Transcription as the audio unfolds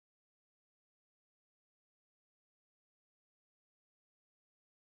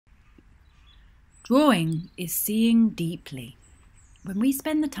Drawing is seeing deeply. When we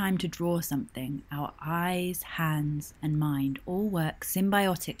spend the time to draw something, our eyes, hands, and mind all work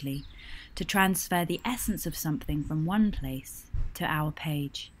symbiotically to transfer the essence of something from one place to our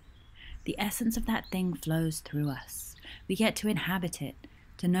page. The essence of that thing flows through us. We get to inhabit it,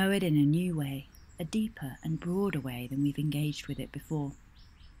 to know it in a new way, a deeper and broader way than we've engaged with it before.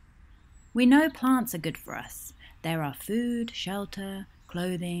 We know plants are good for us. They're our food, shelter,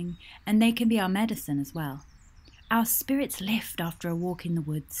 clothing, and they can be our medicine as well. Our spirits lift after a walk in the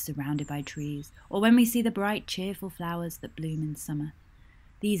woods surrounded by trees, or when we see the bright, cheerful flowers that bloom in summer.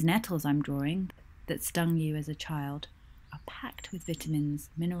 These nettles I'm drawing, that stung you as a child, are packed with vitamins,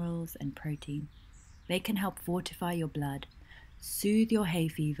 minerals, and protein. They can help fortify your blood, soothe your hay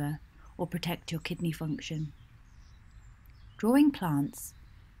fever, or protect your kidney function. Drawing plants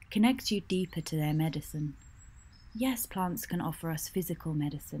connects you deeper to their medicine. Yes, plants can offer us physical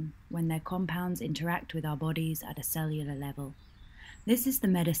medicine when their compounds interact with our bodies at a cellular level. This is the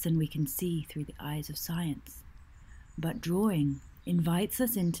medicine we can see through the eyes of science. But drawing invites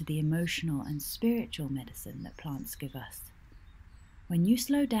us into the emotional and spiritual medicine that plants give us. When you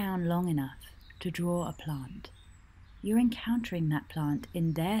slow down long enough to draw a plant, you're encountering that plant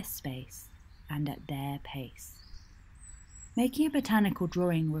in their space and at their pace. Making a botanical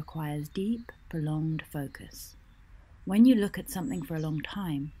drawing requires deep, prolonged focus. When you look at something for a long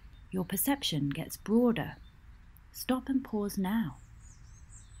time, your perception gets broader. Stop and pause now.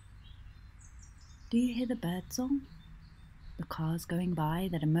 Do you hear the birdsong? The cars going by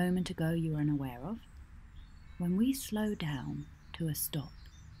that a moment ago you were unaware of? When we slow down to a stop,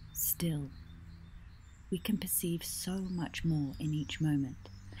 still, we can perceive so much more in each moment.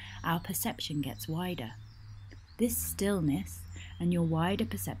 Our perception gets wider. This stillness and your wider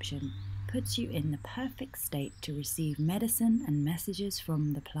perception puts you in the perfect state to receive medicine and messages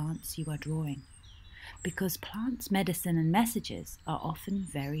from the plants you are drawing. Because plants' medicine and messages are often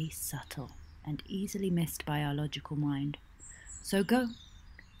very subtle and easily missed by our logical mind. So go,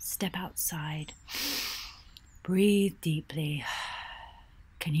 step outside, breathe deeply.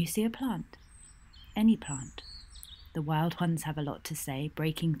 Can you see a plant? Any plant. The wild ones have a lot to say,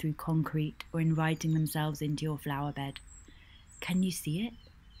 breaking through concrete or inviting themselves into your flower bed. Can you see it?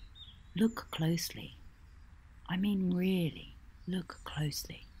 Look closely. I mean really, look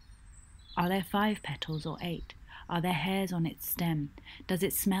closely. Are there 5 petals or 8? Are there hairs on its stem? Does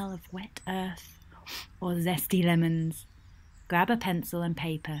it smell of wet earth or zesty lemons? Grab a pencil and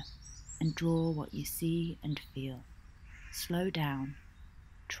paper and draw what you see and feel. Slow down.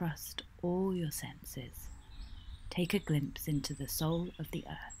 Trust all your senses. Take a glimpse into the soul of the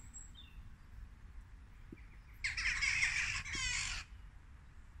earth.